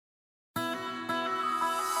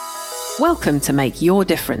Welcome to Make Your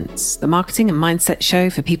Difference, the marketing and mindset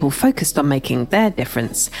show for people focused on making their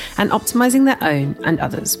difference and optimizing their own and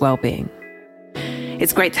others' well-being.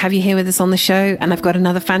 It's great to have you here with us on the show, and I've got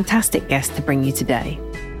another fantastic guest to bring you today.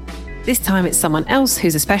 This time it's someone else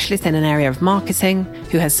who's a specialist in an area of marketing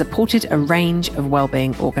who has supported a range of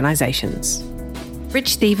well-being organisations. Rich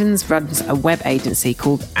Stevens runs a web agency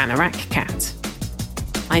called Anorak Cat.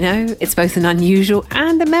 I know it's both an unusual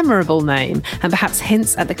and a memorable name, and perhaps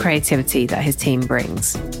hints at the creativity that his team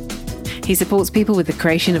brings. He supports people with the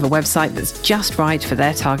creation of a website that's just right for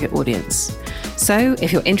their target audience. So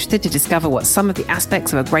if you're interested to discover what some of the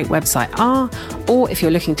aspects of a great website are, or if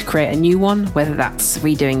you're looking to create a new one, whether that's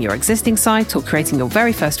redoing your existing site or creating your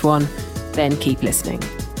very first one, then keep listening.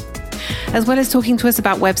 As well as talking to us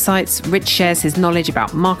about websites, Rich shares his knowledge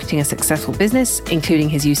about marketing a successful business, including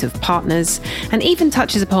his use of partners, and even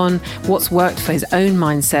touches upon what's worked for his own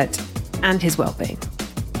mindset and his well-being.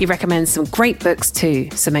 He recommends some great books too,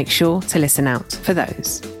 so make sure to listen out for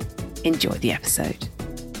those. Enjoy the episode.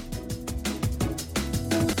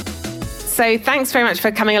 So thanks very much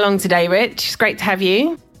for coming along today, Rich. It's great to have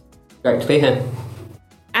you. Great to be here.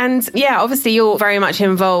 And yeah, obviously you're very much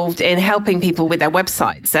involved in helping people with their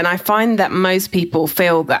websites. And I find that most people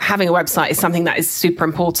feel that having a website is something that is super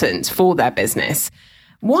important for their business.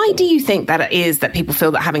 Why do you think that it is that people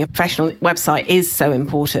feel that having a professional website is so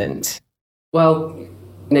important? Well,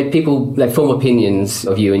 people form opinions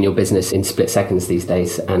of you and your business in split seconds these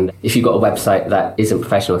days. And if you've got a website that isn't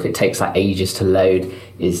professional, if it takes ages to load,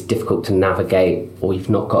 is difficult to navigate, or you've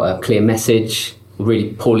not got a clear message,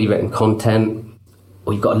 really poorly written content,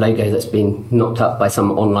 or you've got a logo that's been knocked up by some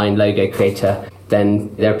online logo creator,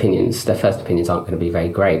 then their first opinions aren't going to be very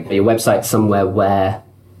great. Your website's somewhere where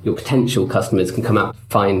your potential customers can come out,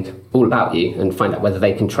 find all about you and find out whether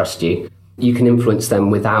they can trust you. You can influence them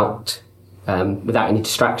without any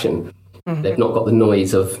distraction. Mm-hmm. They've not got the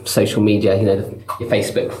noise of social media, your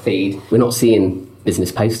Facebook feed. We're not seeing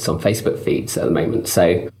business posts on Facebook feeds at the moment,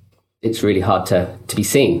 so it's really hard to be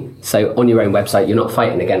seen. So on your own website, you're not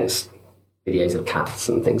fighting against videos of cats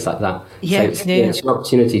and things like that. It's an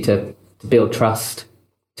opportunity to build trust,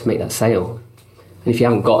 to make that sale. And if you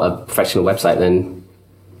haven't got a professional website,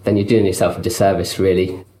 then you're doing yourself a disservice,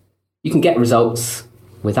 really. You can get results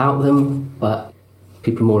without them, but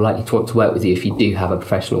people are more likely to want to work with you if you do have a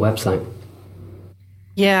professional website.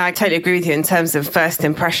 Yeah, I totally agree with you in terms of first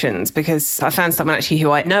impressions, because I found someone actually who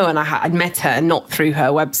I know, and I'd met her not through her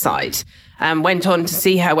website, went on to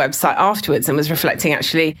see her website afterwards and was reflecting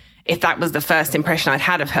actually, if that was the first impression I'd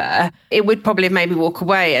had of her, it would probably have made me walk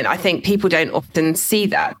away. And I think people don't often see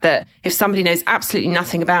that if somebody knows absolutely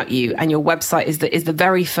nothing about you and your website is the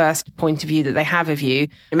very first point of view that they have of you,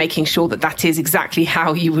 making sure that is exactly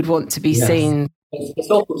how you would want to be seen.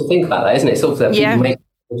 It's awful to think about that, isn't it? It's awful that people make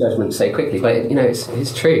judgments so quickly, but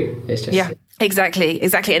it's true. It's just... Yeah. Exactly.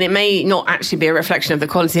 And it may not actually be a reflection of the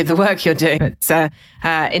quality of the work you're doing, but it's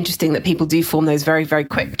interesting that people do form those very, very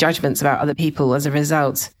quick judgments about other people as a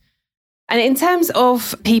result. And in terms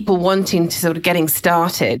of people wanting to sort of getting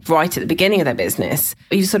started right at the beginning of their business,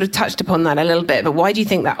 you sort of touched upon that a little bit, but why do you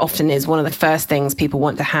think that often is one of the first things people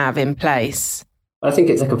want to have in place? I think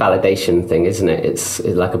it's like a validation thing, isn't it? It's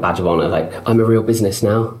like a badge of honor, like I'm a real business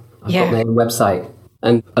now. I've got my own website.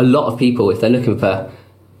 And a lot of people, if they're looking for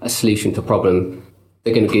a solution to a problem,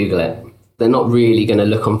 they're going to Google it. They're not really going to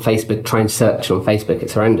look on Facebook, try and search on Facebook.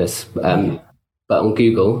 It's horrendous. But on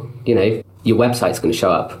Google, your website's going to show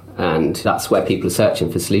up. And that's where people are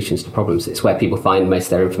searching for solutions to problems. It's where people find most of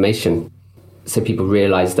their information. So people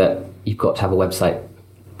realise that you've got to have a website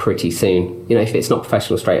pretty soon. If it's not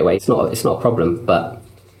professional straight away, it's not a problem, but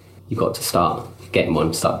you've got to start getting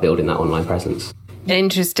one, start building that online presence.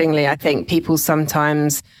 Interestingly, I think people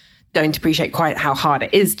sometimes don't appreciate quite how hard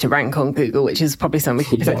it is to rank on Google, which is probably something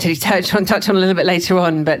we can actually touch on a little bit later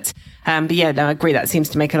on. But yeah, no, I agree. That seems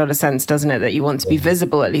to make a lot of sense, doesn't it? That you want to be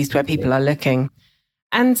visible, at least where people are looking.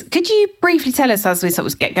 And could you briefly tell us, as we sort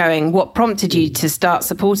of get going, what prompted you to start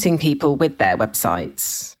supporting people with their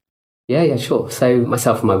websites? Yeah, sure. So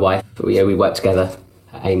myself and my wife, we work together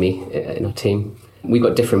at Amy in our team. We've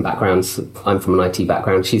got different backgrounds. I'm from an IT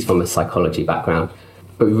background. She's from a psychology background.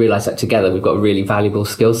 But we realised that together we've got a really valuable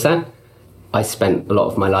skill set. I spent a lot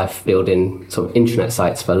of my life building sort of intranet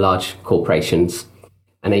sites for large corporations.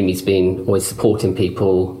 And Amy's been always supporting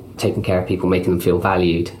people, taking care of people, making them feel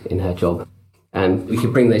valued in her job. And we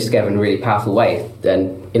could bring those together in a really powerful way,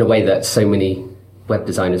 and in a way that so many web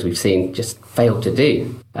designers we've seen just fail to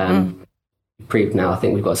do. Proved now, I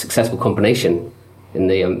think we've got a successful combination in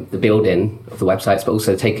the building of the websites, but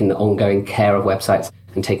also taking the ongoing care of websites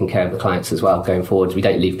and taking care of the clients as well going forward. We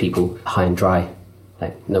don't leave people high and dry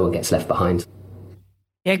like no one gets left behind.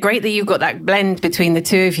 Yeah, great that you've got that blend between the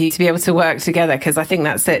two of you to be able to work together, because I think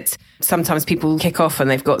that's it. Sometimes people kick off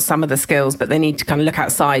and they've got some of the skills, but they need to kind of look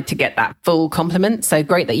outside to get that full complement. So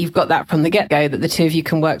great that you've got that from the get-go, that the two of you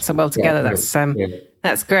can work so well together.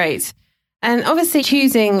 That's great. And obviously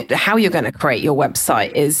choosing how you're going to create your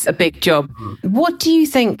website is a big job. What do you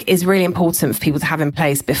think is really important for people to have in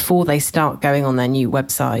place before they start going on their new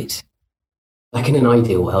website? Like in an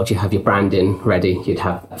ideal world, you have your branding ready, you'd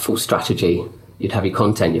have a full strategy, you'd have your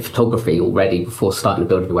content, your photography all ready before starting to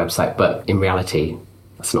build your website. But in reality,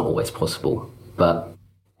 that's not always possible. But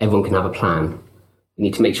everyone can have a plan. You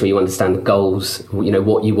need to make sure you understand the goals,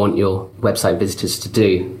 what you want your website visitors to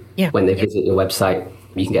do when they visit your website.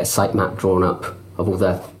 You can get a sitemap drawn up of all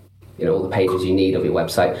the pages you need of your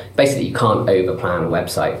website. Basically, you can't over-plan a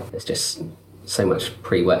website. There's just so much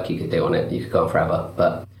pre-work you could do on it. You could go on forever.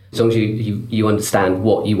 But as long as you understand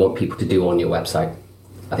what you want people to do on your website,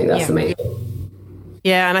 I think that's the main thing.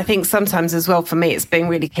 Yeah, and I think sometimes as well, for me, it's being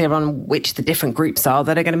really clear on which the different groups are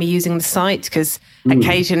that are going to be using the site, because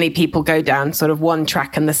occasionally people go down sort of one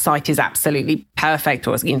track and the site is absolutely perfect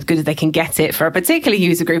or as good as they can get it for a particular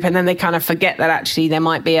user group, and then they kind of forget that actually there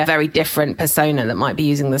might be a very different persona that might be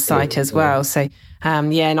using the site as well. So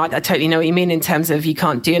and I totally know what you mean in terms of you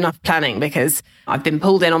can't do enough planning, because I've been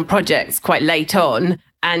pulled in on projects quite late on,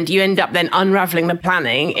 and you end up then unraveling the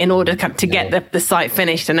planning in order to get the site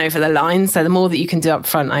finished and over the line. So the more that you can do up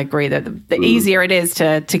front, I agree that the easier it is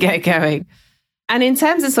to get going. And in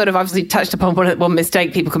terms of sort of, obviously touched upon one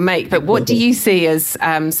mistake people can make, but what do you see as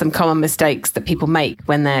some common mistakes that people make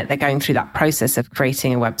when they're going through that process of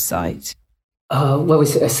creating a website?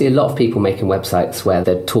 I see a lot of people making websites where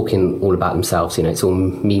they're talking all about themselves. It's all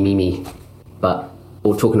me,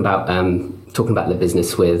 or talking about the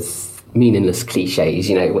business with meaningless cliches,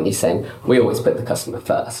 when you're saying we always put the customer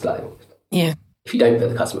first. Like, if you don't put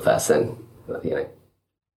the customer first, then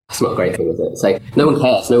that's not a great thing, is it? So no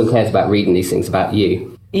one cares about reading these things about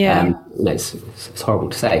you. It's horrible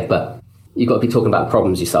to say, but you've got to be talking about the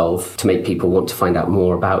problems you solve to make people want to find out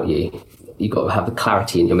more about you. You've got to have the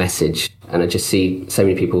clarity in your message, and I just see so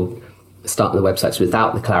many people starting the websites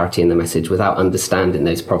without the clarity in the message, without understanding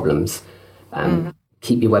those problems.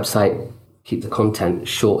 Keep your website, keep the content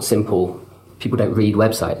short, simple. People don't read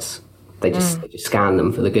websites. They just scan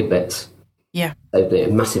them for the good bits. Yeah. They're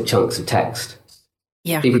massive chunks of text.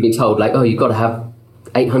 Yeah. People have been told, like, you've got to have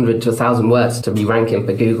 800 to 1,000 words to be ranking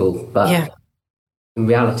for Google. But in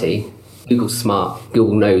reality, Google's smart.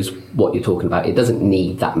 Google knows what you're talking about. It doesn't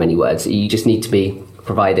need that many words. You just need to be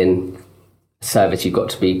providing a service. You've got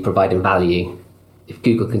to be providing value. If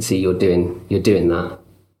Google can see you're doing that,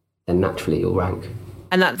 then naturally you'll rank.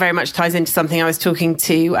 And that very much ties into something I was talking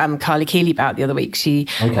to Carly Keeley about the other week. She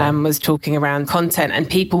was talking around content and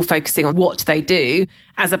people focusing on what they do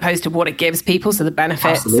as opposed to what it gives people, so the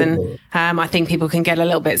benefits. Absolutely. And I think people can get a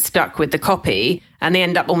little bit stuck with the copy and they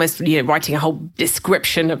end up almost writing a whole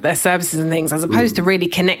description of their services and things as opposed to really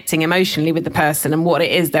connecting emotionally with the person and what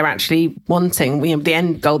it is they're actually wanting, the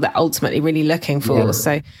end goal they're ultimately really looking for. Yeah.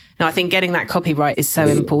 So I think getting that copyright is so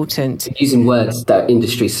important. Using words that are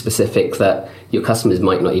industry specific that your customers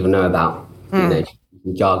might not even know about.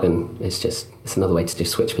 Jargon it's another way to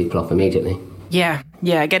just switch people off immediately. Yeah.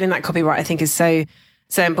 Getting that copyright, I think, is so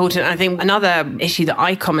important. I think another issue that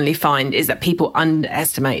I commonly find is that people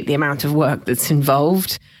underestimate the amount of work that's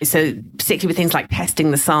involved. So particularly with things like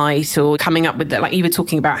testing the site or coming up with like you were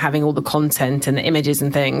talking about having all the content and the images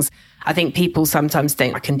and things. I think people sometimes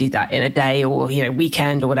think I can do that in a day or,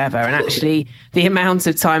 weekend or whatever. And actually the amount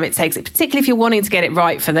of time it takes, particularly if you're wanting to get it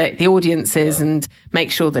right for the audiences and make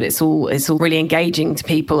sure that it's all really engaging to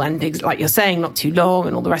people and like you're saying, not too long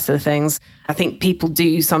and all the rest of the things. I think people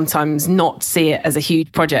do sometimes not see it as a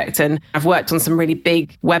huge project. And I've worked on some really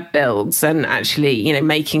big web builds and actually,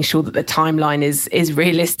 making sure that the timeline is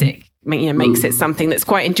realistic. Makes it something that's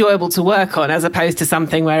quite enjoyable to work on as opposed to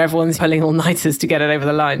something where everyone's pulling all-nighters to get it over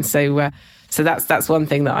the line. So that's one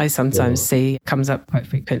thing that I sometimes see comes up quite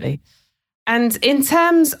frequently. And in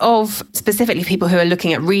terms of specifically people who are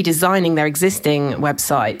looking at redesigning their existing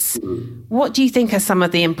websites, what do you think are some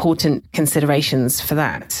of the important considerations for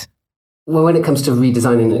that? Well, when it comes to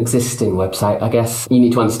redesigning an existing website, I guess you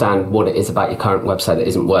need to understand what it is about your current website that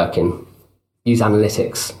isn't working. Use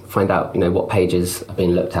analytics, find out, what pages are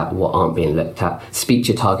being looked at, what aren't being looked at. Speak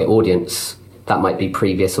to your target audience. That might be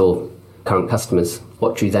previous or current customers.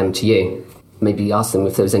 What drew them to you? Maybe ask them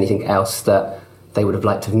if there was anything else that they would have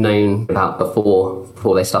liked to have known about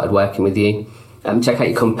before they started working with you. Check out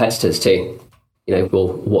your competitors too.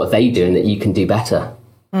 What are they doing that you can do better?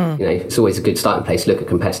 It's always a good starting place. Look at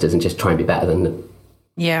competitors and just try and be better than them.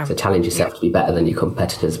 Yeah. So challenge yourself to be better than your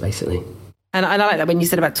competitors, basically. And I like that when you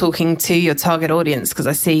said about talking to your target audience, because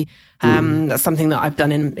I see that's something that I've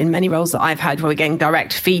done in many roles that I've had, where we're getting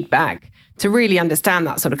direct feedback to really understand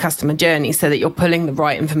that sort of customer journey, so that you're pulling the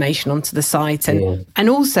right information onto the site, and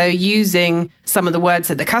also using some of the words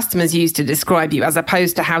that the customers use to describe you, as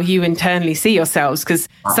opposed to how you internally see yourselves, because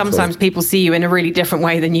sometimes people see you in a really different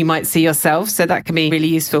way than you might see yourself. So that can be really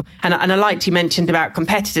useful. And I liked you mentioned about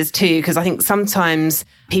competitors too, because I think sometimes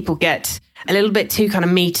people get a little bit too kind of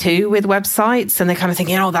me too with websites, and they're kind of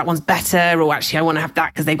thinking, oh, that one's better, or actually I want to have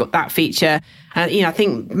that because they've got that feature. I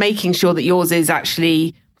think making sure that yours is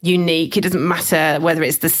actually unique. It doesn't matter whether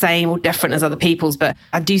it's the same or different as other people's, but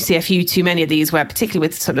I do see a few too many of these where, particularly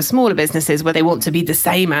with sort of smaller businesses, where they want to be the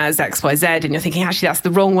same as XYZ, and you're thinking, actually, that's the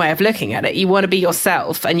wrong way of looking at it. You want to be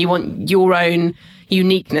yourself, and you want your own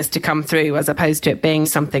uniqueness to come through, as opposed to it being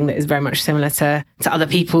something that is very much similar to other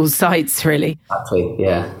people's sites, really. Exactly.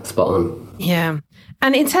 Yeah. Spot on. Yeah.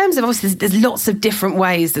 And in terms of, obviously, there's lots of different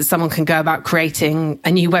ways that someone can go about creating a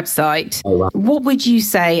new website. Oh, wow. What would you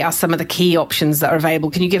say are some of the key options that are available?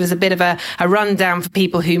 Can you give us a bit of a rundown for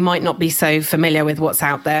people who might not be so familiar with what's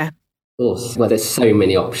out there? Of course. Well, there's so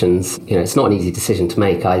many options. It's not an easy decision to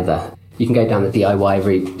make either. You can go down the DIY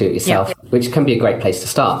route, do it yourself, which can be a great place to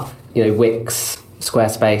start. Wix,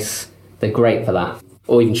 Squarespace, they're great for that.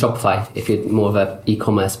 Or even Shopify, if you're more of an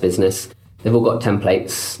e-commerce business. They've all got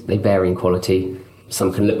templates. They vary in quality.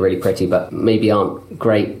 Some can look really pretty, but maybe aren't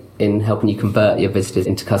great in helping you convert your visitors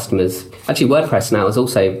into customers. Actually, WordPress now has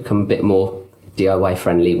also become a bit more DIY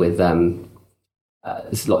friendly with,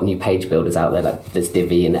 there's a lot of new page builders out there, like there's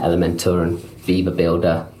Divi and Elementor and Viva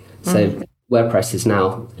Builder. So WordPress is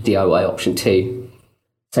now a DIY option too.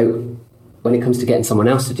 So when it comes to getting someone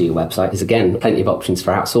else to do your website, there's again plenty of options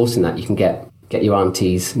for outsourcing that. You can get your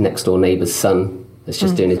auntie's next door neighbour's son that's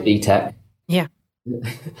just doing his BTEC. Yeah.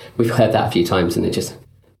 We've heard that a few times, and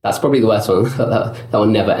that's probably the worst one. that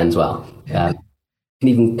one never ends well. You can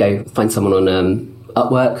even go find someone on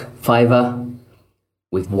Upwork, Fiverr,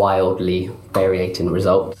 with wildly varying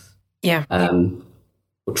results. Yeah.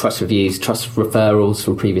 Or trust reviews, trust referrals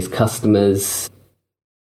from previous customers.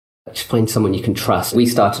 Just find someone you can trust. We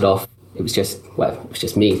started off, it was just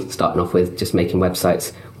me starting off with just making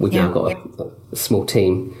websites. We've now got a small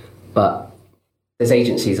team, but there's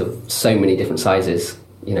agencies of so many different sizes,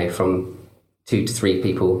 from 2 to 3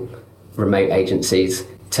 people, remote agencies,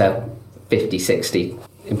 to 50, 60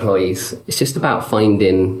 employees. It's just about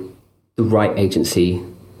finding the right agency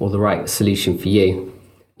or the right solution for you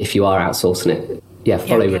if you are outsourcing it.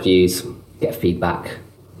 Follow reviews, get feedback.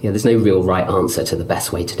 There's no real right answer to the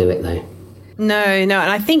best way to do it, though. No. And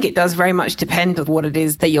I think it does very much depend on what it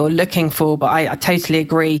is that you're looking for. But I totally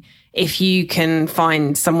agree. If you can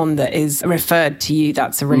find someone that is referred to you,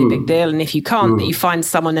 that's a really big deal. And if you can't, that you find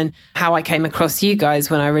someone. And how I came across you guys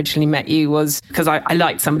when I originally met you was because I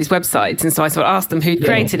liked somebody's website. And so I sort of asked them who'd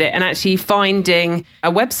created it, and actually finding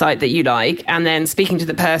a website that you like and then speaking to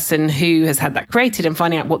the person who has had that created and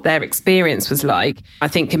finding out what their experience was like, I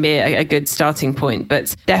think can be a good starting point.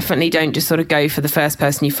 But definitely don't just sort of go for the first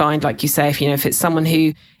person you find. Like you say, if it's someone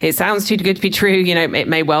who it sounds too good to be true, it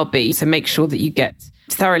may well be. So make sure that you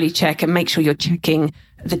thoroughly check and make sure you're checking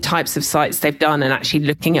the types of sites they've done and actually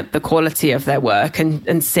looking at the quality of their work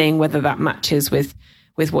and seeing whether that matches with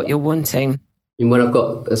what you're wanting. And when I've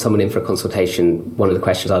got someone in for a consultation, one of the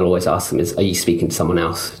questions I'll always ask them is, are you speaking to someone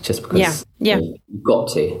else? Just because you've got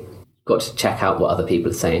to check out what other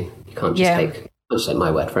people are saying. You can't just take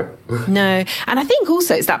my word for it. No. And I think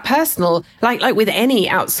also it's that personal, like with any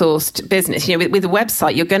outsourced business, with a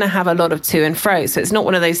website, you're going to have a lot of to and fro. So it's not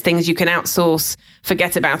one of those things you can outsource,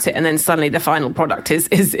 forget about it, and then suddenly the final product is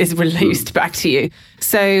released back to you.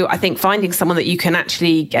 So I think finding someone that you can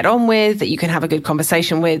actually get on with, that you can have a good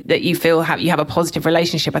conversation with, that you feel you have a positive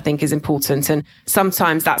relationship, I think is important. And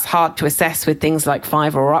sometimes that's hard to assess with things like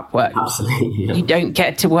Fiverr or Upwork. Absolutely. Yeah. You don't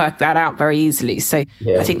get to work that out very easily. So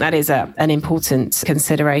I think that is an important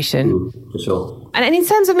consideration. For sure. And in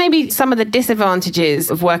terms of maybe some of the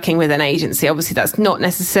disadvantages of working with an agency, obviously that's not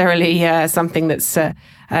necessarily something that's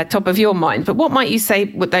top of your mind, but what might you say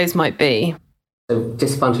what those might be? The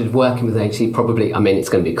disadvantage of working with an agency, probably, it's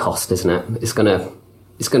going to be cost, isn't it? It's going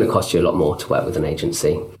to cost you a lot more to work with an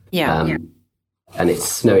agency. And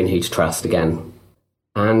it's knowing who to trust again.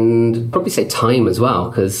 And probably say time as well,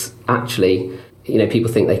 because actually,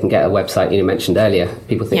 people think they can get a website, you mentioned earlier,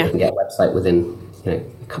 people think they can get a website within, a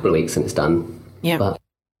couple of weeks and it's done. Yeah. But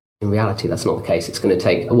in reality, that's not the case. It's going to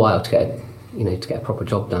take a while to get a proper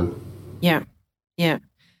job done. Yeah. Yeah.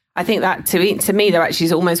 I think that to me, though, actually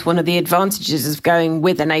is almost one of the advantages of going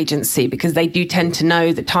with an agency, because they do tend to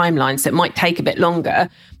know the timelines. So it might take a bit longer,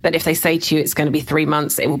 but if they say to you it's going to be 3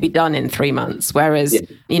 months, it will be done in 3 months. Whereas,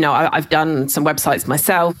 I've done some websites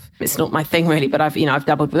myself. It's not my thing really, but I've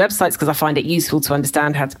dabbled with websites because I find it useful to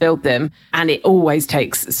understand how to build them. And it always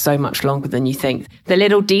takes so much longer than you think. The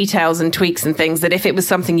little details and tweaks and things that if it was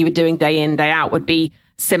something you were doing day in, day out would be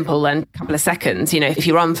simple and a couple of seconds. If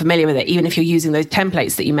you're unfamiliar with it, even if you're using those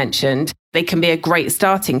templates that you mentioned, they can be a great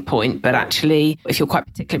starting point. But actually, if you're quite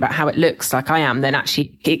particular about how it looks, like I am, then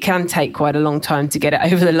actually it can take quite a long time to get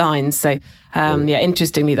it over the line. So,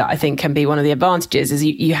 interestingly, that I think can be one of the advantages is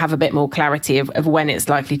you have a bit more clarity of when it's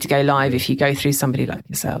likely to go live if you go through somebody like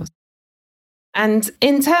yourselves. And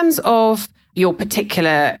in terms of your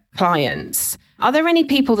particular clients, are there any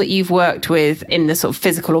people that you've worked with in the sort of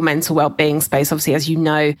physical or mental well-being space? Obviously, as you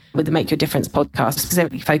know, with the Make Your Difference podcast,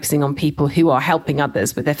 specifically focusing on people who are helping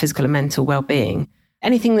others with their physical and mental well-being.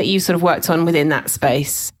 Anything that you've sort of worked on within that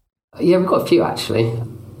space? Yeah, we've got a few actually.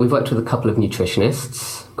 We've worked with a couple of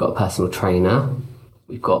nutritionists, got a personal trainer,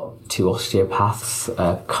 we've got 2 osteopaths,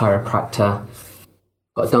 a chiropractor,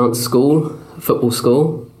 got a dance school, a football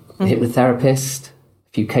school, a hypnotherapist,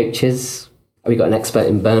 a few coaches. We've got an expert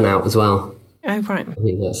in burnout as well. Oh, right. I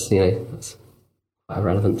think that's quite a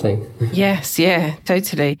relevant thing. Yes, yeah,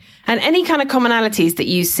 totally. And any kind of commonalities that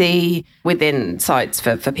you see within sites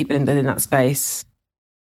for people within that space?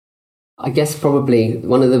 I guess probably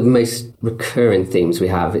one of the most recurring themes we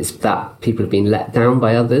have is that people have been let down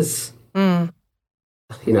by others. As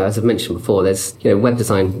I've mentioned before, there's, web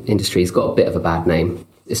design industry has got a bit of a bad name.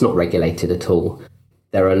 It's not regulated at all.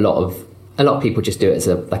 There are a lot of people just do it as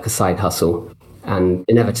a side hustle. And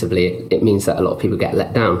inevitably, it means that a lot of people get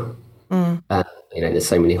let down. There's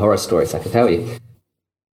so many horror stories I could tell you.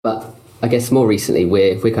 But I guess more recently,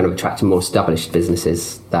 we're kind of attracting more established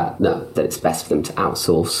businesses that know that it's best for them to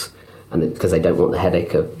outsource, and because they don't want the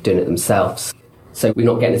headache of doing it themselves. So we're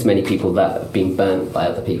not getting as many people that have been burnt by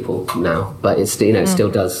other people now. But it still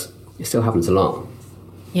happens a lot.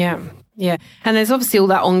 Yeah. Yeah. And there's obviously all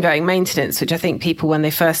that ongoing maintenance, which I think people, when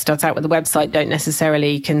they first start out with a website, don't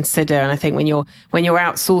necessarily consider. And I think when you're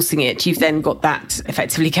outsourcing it, you've then got that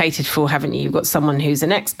effectively catered for, haven't you? You've got someone who's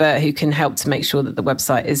an expert who can help to make sure that the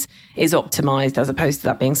website is optimized, as opposed to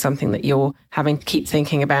that being something that you're having to keep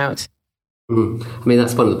thinking about. I mean,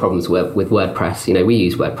 that's one of the problems with WordPress. We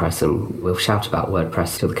use WordPress and we'll shout about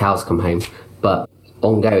WordPress till the cows come home. But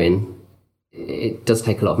ongoing, it does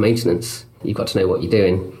take a lot of maintenance. You've got to know what you're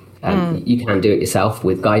doing. You can do it yourself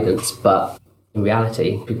with guidance, but in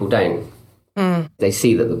reality, people don't. They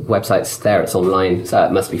see that the website's there, it's online, so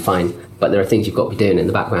it must be fine. But there are things you've got to be doing in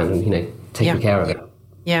the background and, taking care of it.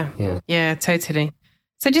 Yeah, totally.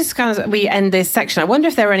 So just kind of, we end this section. I wonder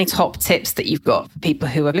if there are any top tips that you've got for people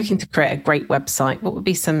who are looking to create a great website. What would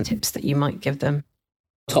be some tips that you might give them?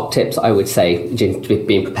 Top tips, I would say,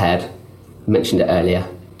 being prepared. I mentioned it earlier.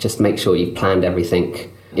 Just make sure you've planned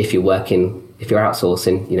everything. If you're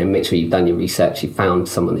outsourcing, make sure you've done your research, you've found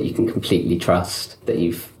someone that you can completely trust, that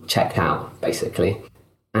you've checked out, basically.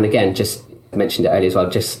 And again, just mentioned it earlier as well,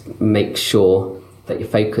 just make sure that you're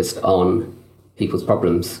focused on people's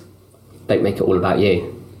problems. Don't make it all about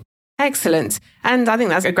you. Excellent. And I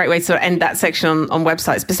think that's a great way to sort of end that section on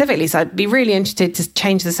websites specifically. So I'd be really interested to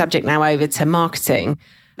change the subject now over to marketing.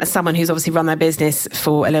 As someone who's obviously run their business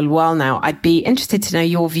for a little while now, I'd be interested to know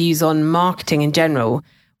your views on marketing in general.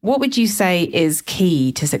 What would you say is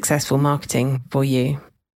key to successful marketing for you?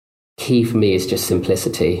 Key for me is just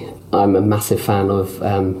simplicity. I'm a massive fan of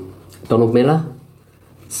Donald Miller.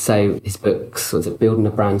 So his books, was it Building a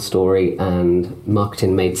Brand Story and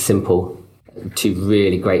Marketing Made Simple? 2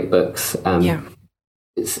 really great books.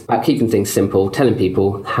 It's about keeping things simple, telling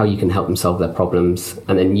people how you can help them solve their problems,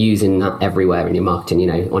 and then using that everywhere in your marketing,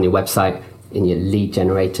 on your website, in your lead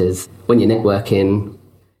generators, when you're networking,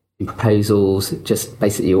 in proposals. Just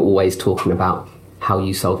basically you're always talking about how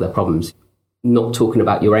you solve their problems. Not talking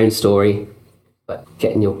about your own story, but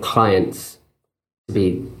getting your clients to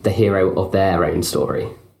be the hero of their own story.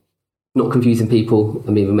 Not confusing people.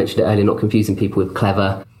 I mean, we mentioned it earlier, not confusing people with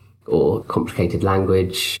clever or complicated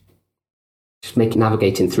language. Just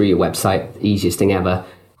navigating through your website the easiest thing ever.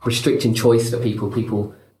 Restricting choice for people.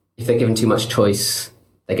 People, if they're given too much choice,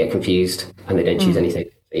 they get confused and they don't choose anything.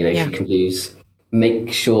 If you can use,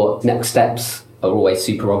 make sure next steps are always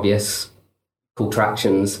super obvious. Call to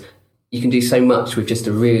actions. You can do so much with just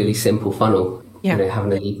a really simple funnel.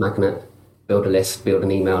 Having a lead magnet, build a list, build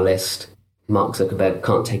an email list. Mark Zuckerberg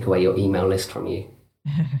can't take away your email list from you.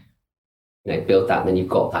 Build that, and then you've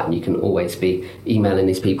got that, and you can always be emailing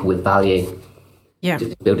these people with value.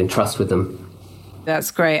 Just building trust with them.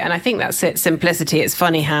 That's great. And I think that's it, simplicity. It's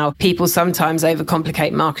funny how people sometimes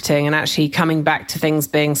overcomplicate marketing, and actually coming back to things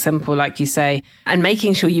being simple, like you say, and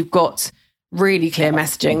making sure you've got really clear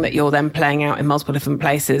messaging that you're then playing out in multiple different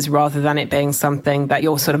places, rather than it being something that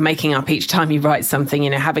you're sort of making up each time you write something,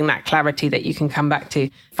 having that clarity that you can come back to.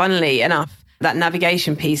 Funnily enough, that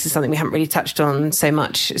navigation piece is something we haven't really touched on so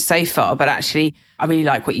much so far, but actually I really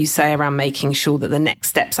like what you say around making sure that the next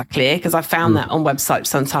steps are clear, because I found that on websites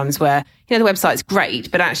sometimes where, the website's great,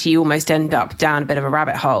 but actually you almost end up down a bit of a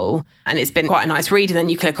rabbit hole, and it's been quite a nice read, and then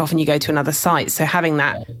you click off and you go to another site. So having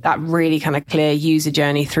that really kind of clear user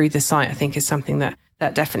journey through the site, I think is something that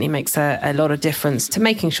definitely makes a lot of difference to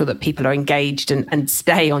making sure that people are engaged and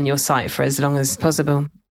stay on your site for as long as possible.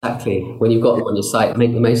 Exactly. When you've got them on your site,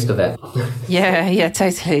 make the most of it. Yeah,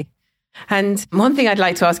 totally. And one thing I'd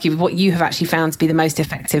like to ask you, what you have actually found to be the most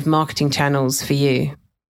effective marketing channels for you?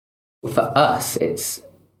 For us, it's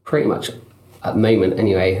pretty much, at the moment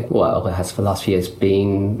anyway, well, it has for the last few years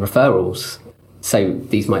been referrals. So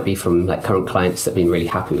these might be from current clients that have been really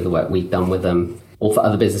happy with the work we've done with them, or for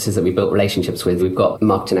other businesses that we built relationships with. We've got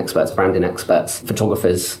marketing experts, branding experts,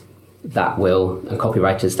 photographers and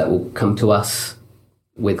copywriters that will come to us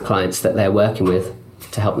with clients that they're working with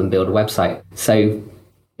to help them build a website. So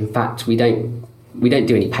in fact, we don't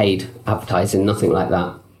do any paid advertising, nothing like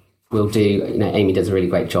that. We'll do, Amy does a really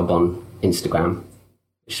great job on Instagram,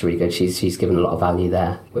 which is really good. She's given a lot of value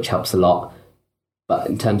there, which helps a lot. But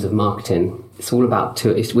in terms of marketing, it's all about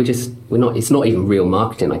it's not even real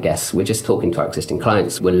marketing, I guess. We're just talking to our existing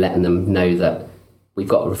clients. We're letting them know that we've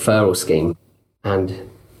got a referral scheme, and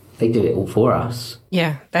they do it all for us.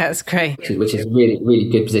 Yeah, that's great. Which is really, really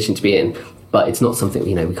good position to be in. But it's not something,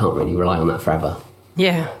 we can't really rely on that forever.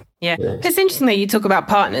 Yeah. It's interesting that you talk about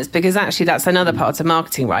partners, because actually that's another part of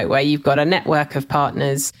marketing, right? Where you've got a network of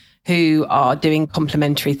partners who are doing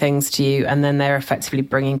complementary things to you, and then they're effectively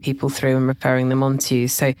bringing people through and referring them on to you.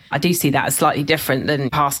 So I do see that as slightly different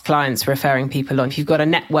than past clients referring people on. If you've got a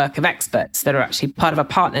network of experts that are actually part of a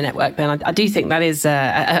partner network, then I do think that is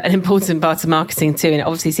an important part of marketing too. And it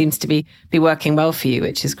obviously seems to be working well for you,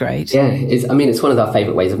 which is great. Yeah, it's one of our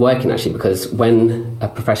favourite ways of working, actually, because when a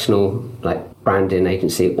professional branding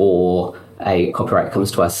agency or a copywriter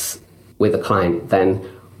comes to us with a client, then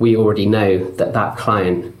we already know that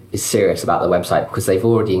client is serious about the website, because they've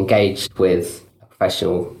already engaged with a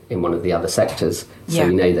professional in one of the other sectors. So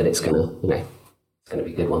we know that it's going to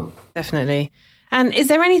be a good one. Definitely. And is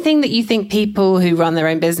there anything that you think people who run their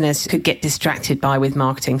own business could get distracted by with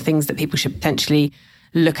marketing? Things that people should potentially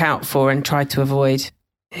look out for and try to avoid?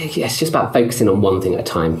 Yeah, it's just about focusing on one thing at a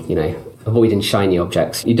time, avoiding shiny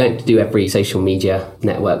objects. You don't do every social media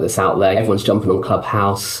network that's out there. Everyone's jumping on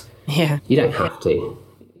Clubhouse. Yeah. You don't have to.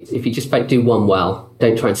 If you just do one well,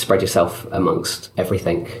 don't try and spread yourself amongst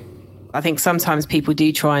everything. I think sometimes people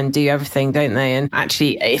do try and do everything, don't they? And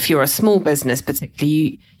actually, if you're a small business,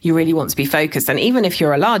 particularly, you really want to be focused. And even if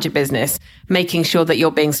you're a larger business, making sure that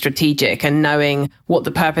you're being strategic and knowing what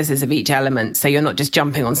the purpose is of each element. So you're not just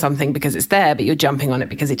jumping on something because it's there, but you're jumping on it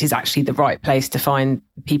because it is actually the right place to find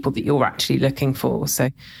the people that you're actually looking for. So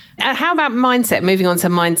how about mindset? Moving on to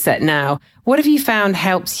mindset now. What have you found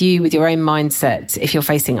helps you with your own mindset if you're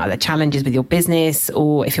facing either challenges with your business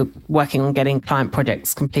or if you're working on getting client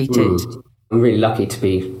projects completed? I'm really lucky to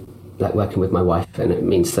be working with my wife, and it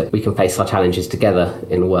means that we can face our challenges together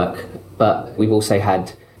in work. But we've also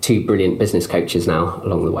had 2 brilliant business coaches now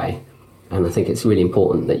along the way. And I think it's really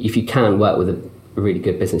important that if you can work with a really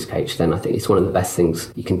good business coach, then I think it's one of the best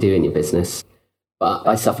things you can do in your business. But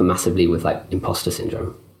I suffer massively with imposter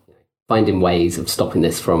syndrome. Finding ways of stopping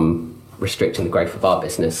this from restricting the growth of our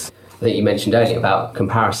business. I think you mentioned earlier about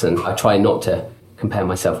comparison. I try not to compare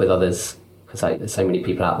myself with others, because there's so many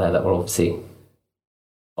people out there that are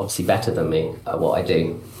obviously better than me at what I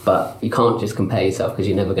do. But you can't just compare yourself, because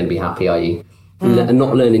you're never going to be happy, are you? And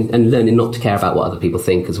learning not to care about what other people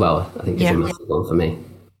think as well, I think is a massive one for me.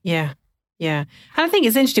 Yeah. And I think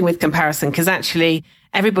it's interesting with comparison, because actually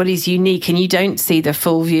everybody's unique and you don't see the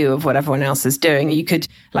full view of what everyone else is doing. You could,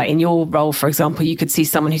 in your role, for example, you could see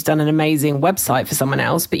someone who's done an amazing website for someone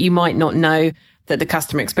else, but you might not know that the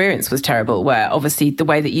customer experience was terrible, where obviously the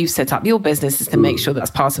way that you've set up your business is to make sure that's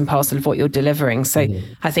part and parcel of what you're delivering. So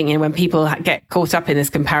I think, when people get caught up in this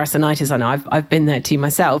comparisonitis, I know I've been there too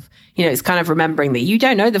myself, it's kind of remembering that you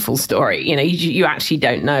don't know the full story. You actually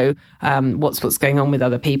don't know what's going on with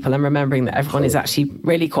other people, and remembering that everyone is actually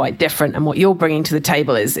really quite different, and what you're bringing to the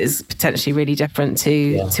table is potentially really different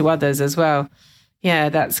to others as well. Yeah,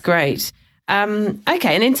 that's great.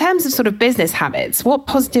 Okay. And in terms of sort of business habits, what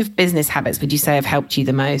positive business habits would you say have helped you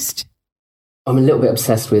the most? I'm a little bit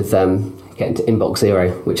obsessed with getting to inbox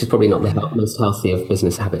zero, which is probably not the most healthy of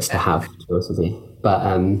business habits to have, to be honest with you. But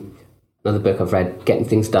another book I've read, Getting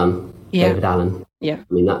Things Done, David Allen. Yeah.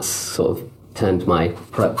 I mean, that's sort of turned my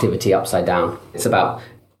productivity upside down. It's about,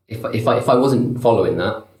 if I wasn't following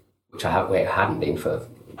that, which I hadn't been for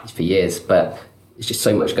years, but it's just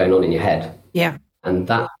so much going on in your head. Yeah. And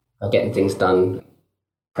that Getting Things Done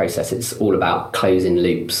process, it's all about closing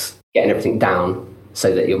loops, getting everything down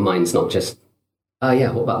so that your mind's not just, oh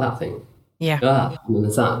yeah, what about that thing? Yeah. And then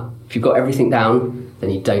there's that. If you've got everything down,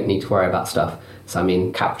 then you don't need to worry about stuff. So I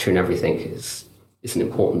mean, capturing everything is an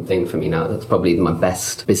important thing for me now. That's probably my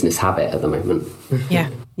best business habit at the moment.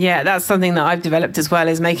 Yeah, that's something that I've developed as well,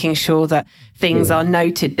 is making sure that things are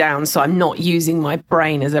noted down, so I'm not using my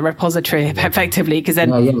brain as a repository effectively, because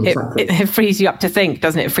then exactly. it frees you up to think,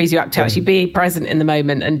 doesn't it? It frees you up to actually be present in the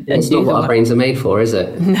moment. And it's not what our brains are made for, is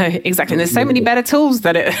it? No, exactly. And there's so many better tools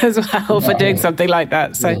than it as well for doing something like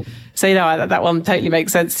that. So that one totally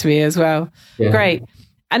makes sense to me as well. Yeah. Great.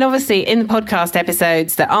 And obviously in the podcast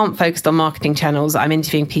episodes that aren't focused on marketing channels, I'm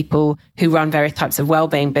interviewing people who run various types of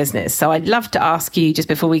wellbeing business. So I'd love to ask you, just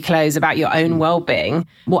before we close, about your own wellbeing.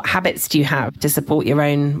 What habits do you have to support your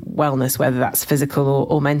own wellness, whether that's physical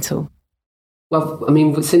or mental? Well, I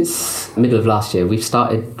mean, since the middle of last year, we've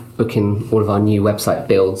started booking all of our new website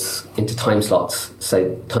builds into time slots.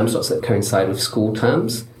 So time slots that coincide with school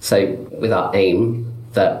terms. So with our aim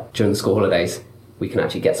that during the school holidays, we can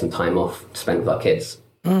actually get some time off to spend with our kids.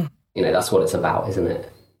 You know, that's what it's about, isn't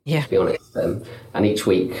it? Yeah. To be honest. And each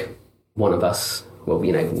week, one of us, we'll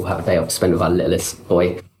have a day off to spend with our littlest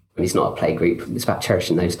boy when he's not at play group. It's about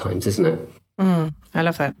cherishing those times, isn't it? I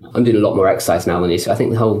love that. I'm doing a lot more exercise now than used to. I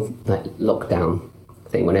think the whole lockdown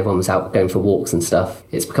thing, when everyone was out going for walks and stuff,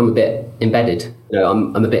 it's become a bit embedded. You know,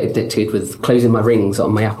 I'm a bit addicted with closing my rings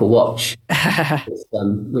on my Apple Watch,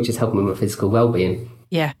 which is helping with my physical well-being.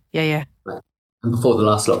 Yeah. And before the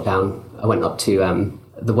last lockdown, I went up to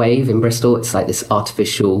the Wave in Bristol. It's like this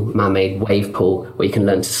artificial man-made wave pool where you can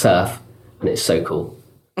learn to surf, and it's so cool.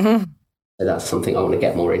 So that's something I want to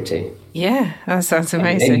get more into. Yeah, that sounds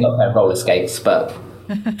amazing. Maybe got a pair of roller skates, but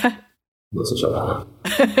I'm not so sure about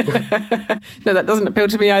that. No, that doesn't appeal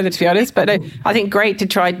to me either, to be honest. But no, I think great to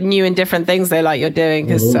try new and different things though, like you're doing,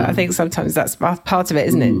 because I think sometimes that's part of it,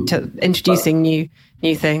 isn't it? To introducing new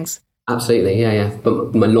things. Absolutely, yeah.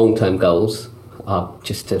 But my long-term goals are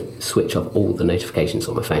just to switch off all the notifications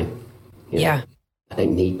on my phone. You know, yeah. I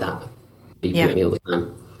don't need that beeping at me all the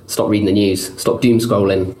time. Stop reading the news. Stop doom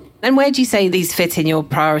scrolling. And where do you say these fit in your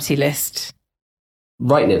priority list?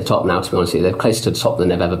 Right near the top now, to be honest with you. They're closer to the top than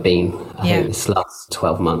they've ever been. I think this last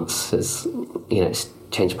 12 months has, it's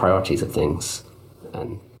changed priorities of things.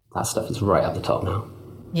 And that stuff is right at the top now.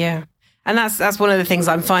 Yeah. And that's one of the things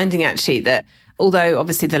I'm finding, actually, that although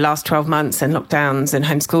obviously the last 12 months and lockdowns and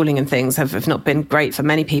homeschooling and things have not been great for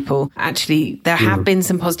many people, actually there have been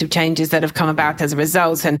some positive changes that have come about as a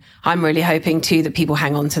result. And I'm really hoping too that people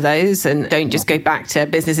hang on to those and don't just go back to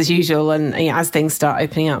business as usual and as things start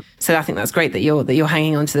opening up. So I think that's great that you're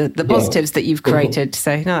hanging on to the positives that you've created.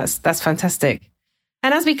 So no, that's fantastic.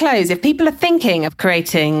 And as we close, if people are thinking of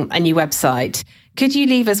creating a new website, could you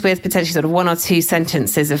leave us with potentially sort of one or two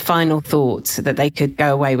sentences of final thoughts that they could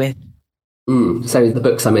go away with? So the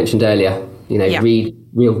books I mentioned earlier, read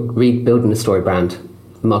Building a Story Brand,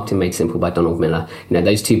 Marketing Made Simple by Donald Miller.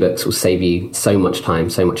 Those two books will save you so much time,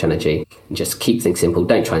 so much energy. And just keep things simple.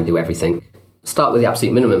 Don't try and do everything. Start with the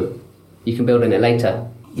absolute minimum. You can build on it later.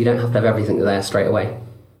 You don't have to have everything there straight away.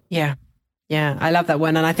 Yeah, I love that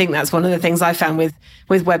one. And I think that's one of the things I found with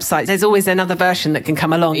websites. There's always another version that can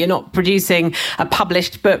come along. You're not producing a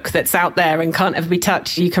published book that's out there and can't ever be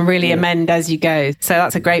touched. You can really amend as you go. So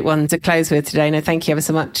that's a great one to close with today. No, thank you ever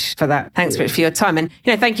so much for that. Thanks, Rich, for your time. And,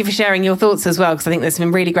 thank you for sharing your thoughts as well, because I think there's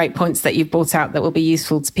some really great points that you've brought out that will be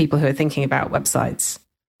useful to people who are thinking about websites.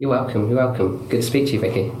 You're welcome. Good to speak to you,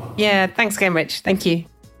 Vicky. Yeah, thanks again, Rich. Thank you.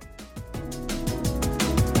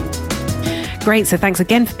 Great, so thanks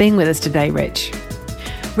again for being with us today, Rich.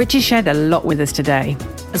 Rich has shared a lot with us today.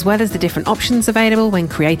 As well as the different options available when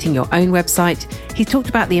creating your own website, he's talked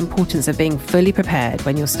about the importance of being fully prepared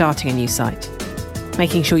when you're starting a new site.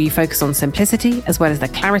 Making sure you focus on simplicity as well as the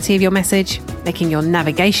clarity of your message, making your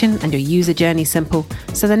navigation and your user journey simple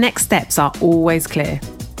so the next steps are always clear,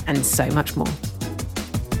 and so much more.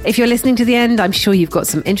 If you're listening to the end, I'm sure you've got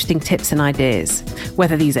some interesting tips and ideas,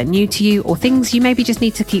 whether these are new to you or things you maybe just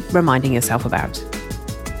need to keep reminding yourself about.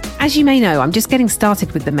 As you may know, I'm just getting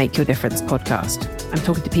started with the Make Your Difference podcast. I'm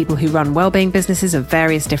talking to people who run wellbeing businesses of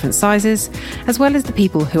various different sizes, as well as the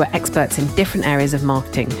people who are experts in different areas of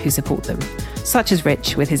marketing who support them, such as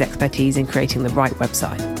Rich with his expertise in creating the right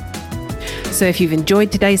website. So if you've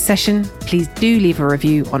enjoyed today's session, please do leave a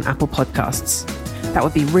review on Apple Podcasts. That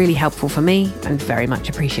would be really helpful for me and very much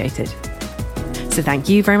appreciated. So thank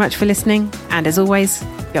you very much for listening. And as always,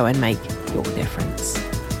 go and make your difference.